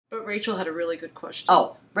Rachel had a really good question.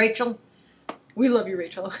 Oh, Rachel, We love you,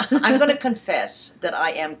 Rachel. I'm going to confess that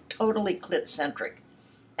I am totally clit-centric,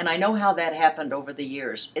 and I know how that happened over the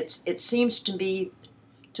years. It seems to be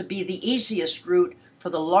the easiest route for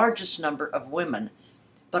the largest number of women,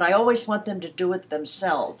 but I always want them to do it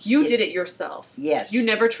themselves. You did it yourself. Yes. You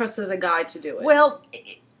never trusted a guy to do it. Well,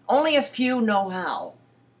 only a few know how.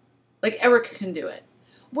 Like Eric can do it.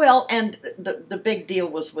 Well, and the big deal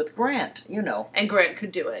was with Grant, you know. And Grant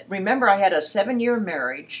could do it. Remember, I had a 7-year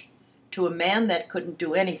marriage to a man that couldn't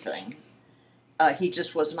do anything. He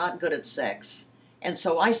just was not good at sex. And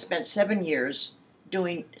so I spent 7 years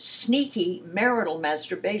doing sneaky marital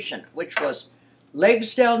masturbation, which was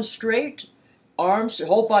legs down straight, arms,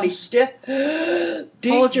 whole body stiff,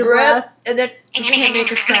 deep Hold your breath, breath, and then you can't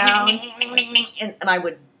make a sound. and I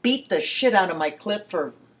would beat the shit out of my clit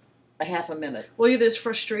for a half a minute. Well, there's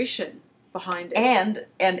frustration behind it. And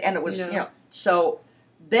it was, you know, so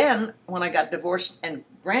then when I got divorced and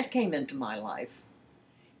Grant came into my life,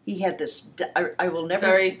 he had this, I will never...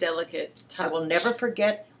 Very delicate touch. I will never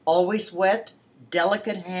forget, always wet,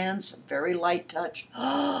 delicate hands, very light touch.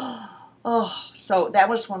 Oh, so that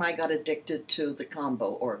was when I got addicted to the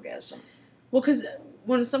combo orgasm. Well, because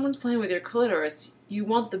when someone's playing with your clitoris, you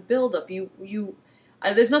want the buildup.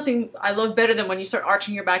 There's nothing I love better than when you start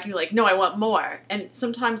arching your back and you're like, no, I want more. And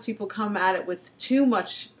sometimes people come at it with too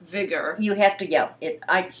much vigor. You have to, yeah.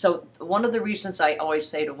 So one of the reasons I always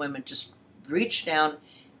say to women, just reach down,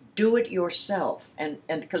 do it yourself, and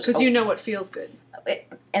because you know what feels good.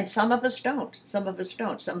 And some of us don't. Some of us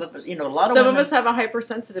don't. Some of us, you know, a lot of Some women, of us have a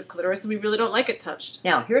hypersensitive clitoris, and we really don't like it touched.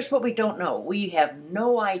 Now, here's what we don't know. We have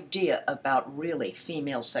no idea about really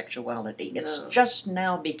female sexuality. It's just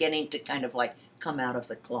now beginning to kind of like come out of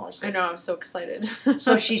the closet. I know, I'm so excited.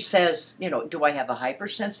 So she says, you know, do I have a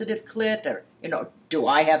hypersensitive clit? Or, you know, do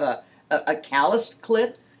I have a calloused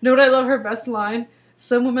clit? Know what I love her best line?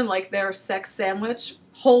 Some women like their sex sandwich,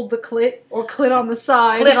 hold the clit or clit on the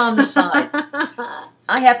side. Clit on the side.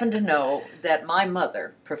 I happen to know that my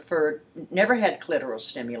mother never had clitoral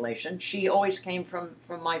stimulation. She always came from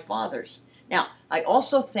my father's. Now, I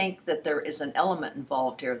also think that there is an element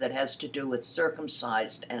involved here that has to do with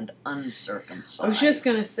circumcised and uncircumcised. I was just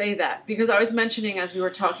going to say that, because I was mentioning as we were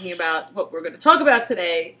talking about what we're going to talk about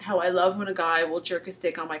today, how I love when a guy will jerk his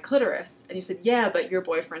dick on my clitoris. And you said, yeah, but your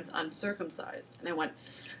boyfriend's uncircumcised. And I went,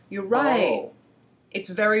 you're right. Oh. It's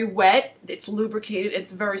very wet, it's lubricated,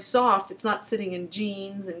 it's very soft, it's not sitting in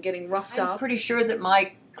jeans and getting roughed up. I'm pretty sure that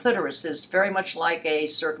my clitoris is very much like a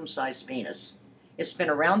circumcised penis. It's been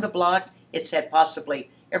around the block. It's had possibly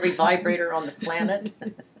every vibrator on the planet.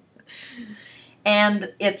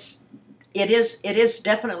 And it is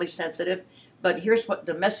definitely sensitive, but here's what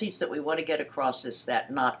the message that we want to get across is that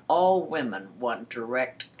not all women want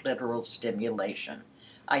direct clitoral stimulation.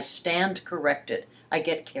 I stand corrected. I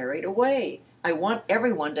get carried away. I want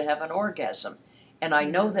everyone to have an orgasm. And I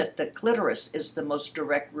know that the clitoris is the most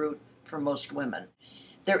direct route for most women.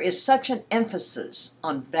 There is such an emphasis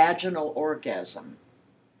on vaginal orgasm.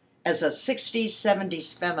 As a 60s,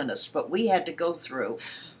 70s feminist, what we had to go through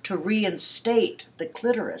to reinstate the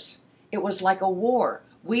clitoris, it was like a war.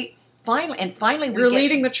 Finally You're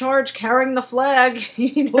leading the charge, carrying the flag.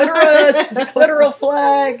 Clitoris, the clitoral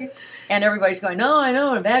flag. And everybody's going, no, I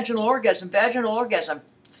know, vaginal orgasm.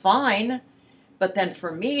 Fine. But then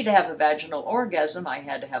for me to have a vaginal orgasm, I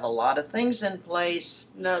had to have a lot of things in place.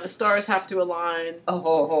 No, the stars have to align.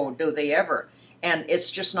 Oh, do they ever. And it's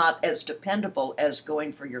just not as dependable as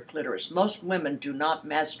going for your clitoris. Most women do not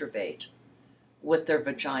masturbate with their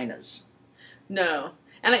vaginas. No.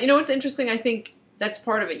 And you know what's interesting? I think that's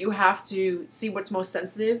part of it. You have to see what's most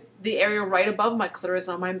sensitive. The area right above my clitoris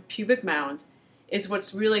on my pubic mound is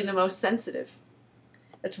what's really the most sensitive.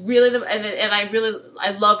 It's really and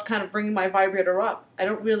I love kind of bringing my vibrator up. I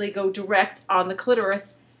don't really go direct on the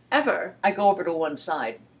clitoris ever. I go over to one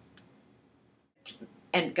side.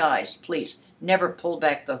 And guys, please, never pull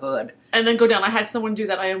back the hood. And then go down. I had someone do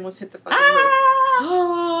that. I almost hit the fucking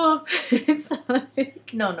roof. It's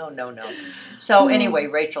like... No. So anyway,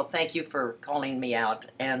 Rachel, thank you for calling me out.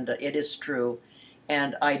 And it is true.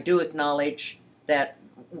 And I do acknowledge that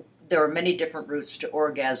there are many different routes to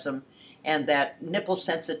orgasm. And that nipple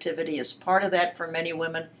sensitivity is part of that for many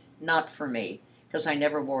women, not for me, because I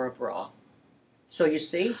never wore a bra. So you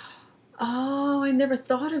see? Oh, I never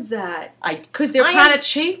thought of that. Because they're kind of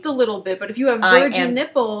chafed a little bit, but if you have virgin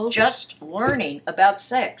nipples... just learning about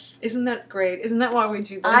sex. Isn't that great? Isn't that why we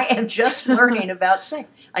do this? I am just learning about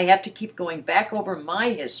sex. I have to keep going back over my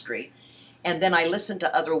history, and then I listen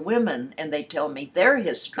to other women, and they tell me their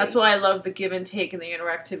history. That's why I love the give and take and the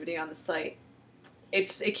interactivity on the site.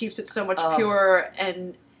 It keeps it so much purer,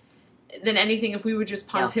 and than anything. If we were just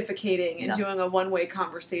Yeah. pontificating and Yeah. doing a one-way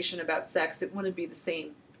conversation about sex, it wouldn't be the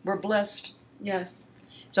same. We're blessed. Yes.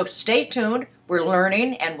 So stay tuned. We're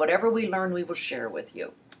learning, and whatever we learn, we will share with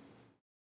you.